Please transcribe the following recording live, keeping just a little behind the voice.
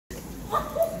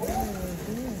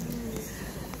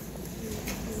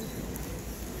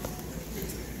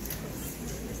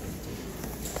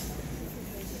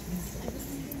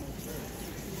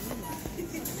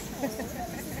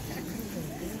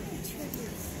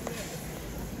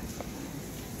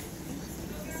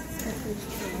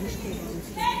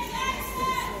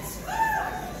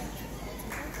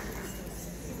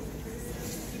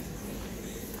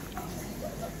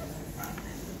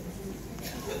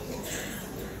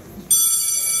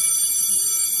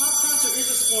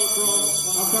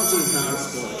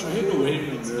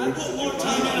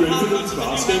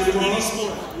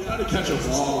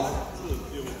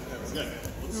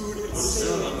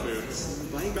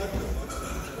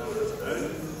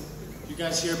You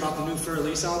guys hear about the new Fur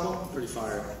Elise album? Pretty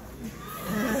fire.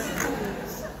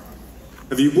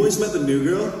 Have you boys met the new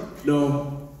girl?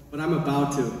 No, but I'm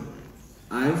about to.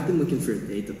 I've been looking for a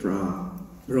date to prom.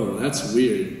 Bro, that's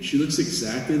weird. She looks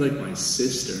exactly like my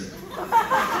sister.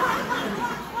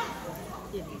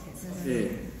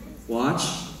 Hey, watch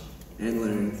and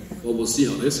learn. Well, we'll see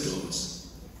how this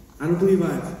goes. I don't believe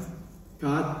I've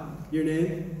caught your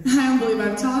name. I don't believe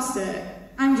I've tossed it.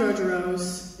 I'm Georgia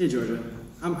Rose. Hey, Georgia.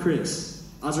 I'm Chris.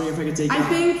 I was wondering if I could take I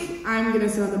think I'm gonna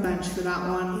sit on the bench for that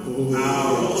one. Oh,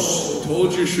 ouch.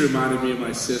 Told you she reminded me of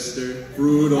my sister.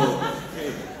 Brutal.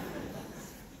 Hey.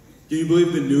 Can you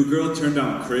believe the new girl turned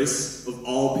down Chris, of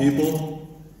all people?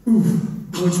 Oof.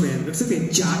 Ouch, man. Looks like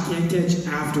a jock can't catch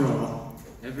after all.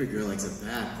 Every girl likes a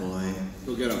bad boy.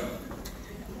 Go get him.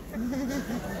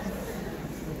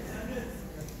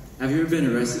 Have you ever been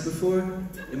arrested before?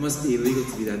 It must be illegal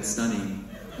to be that stunning.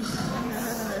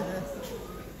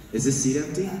 Is this seat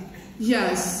empty?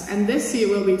 Yes, and this seat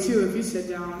will be too if you sit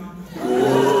down.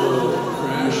 Whoa,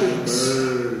 crash and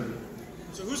burn.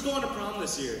 So who's going to prom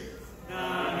this year?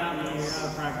 Not me. We're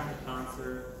not practicing a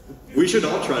concert. We should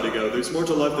all try to go. There's more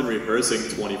to life than rehearsing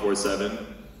 24/7.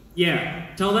 Yeah,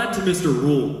 tell that to Mr.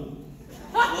 Rule.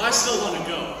 Well, I still want to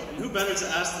go. And who better to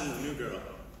ask than the new girl?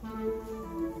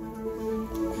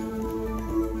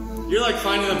 You're like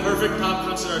finding the perfect pop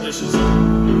concert audition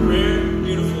song. Rare,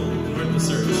 beautiful, and worth the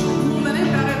search. Well, then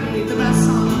it better be the best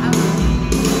song ever.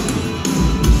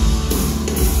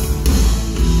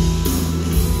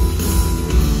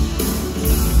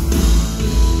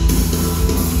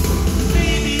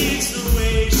 Maybe it's the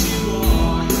way she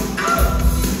walked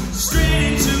straight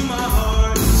into my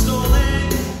heart, stolen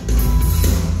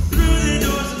through the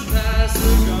doors and past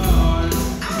the guard,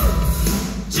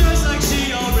 just like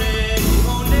she already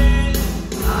owned it.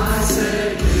 I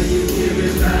said, can you give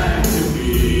it back to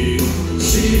me?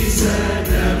 She said,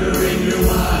 never in your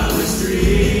wildest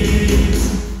dreams.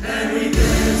 And we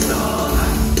danced all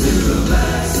night to the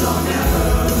best song ever.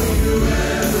 We knew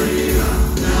every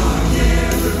line. Now I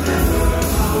can't remember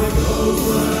how it goes,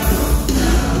 but I know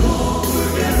that I won't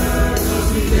forget her. 'Cause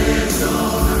we danced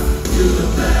all night to the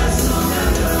best song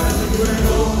ever. We went,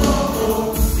 oh, oh, oh.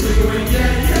 We went,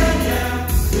 yeah, yeah,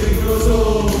 yeah. It goes, oh,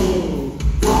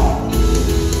 oh.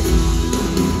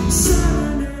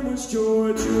 Her name was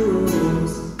Georgia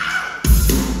Rose.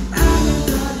 And her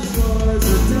daddy was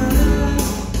a dad.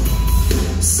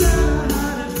 Said I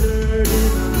had a dirty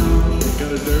mouth.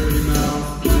 Got a dirty mouth.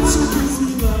 So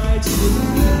busy like she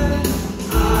had.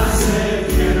 I said,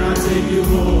 can I take you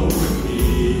home with me?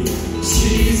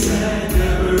 She said,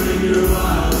 never in your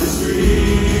wildest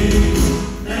dreams.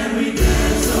 And we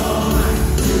danced all night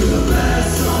to the best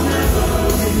song ever.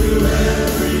 We knew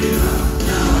every line.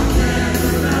 Now I can't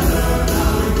remember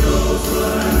how it goes,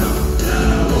 but I know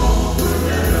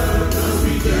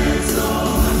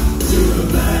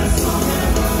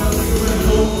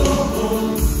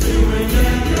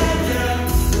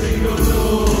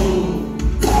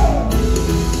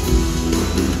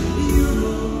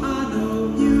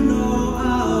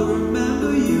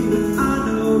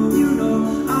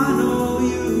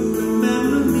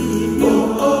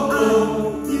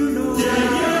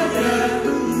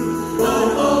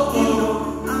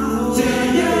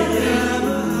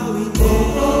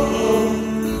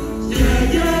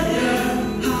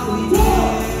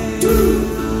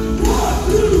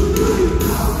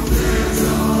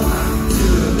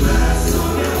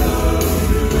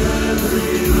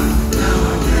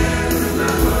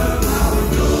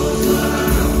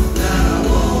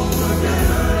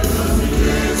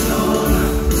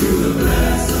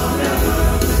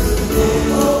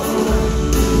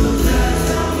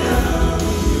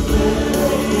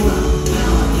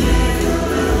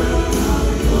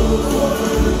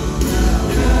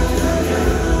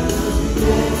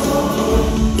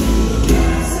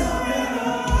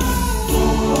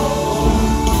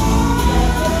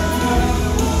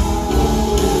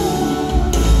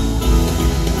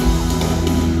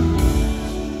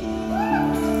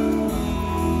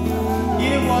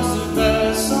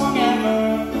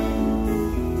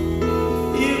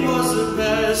the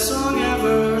best song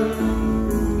ever.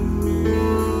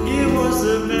 It was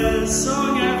the best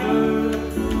song ever.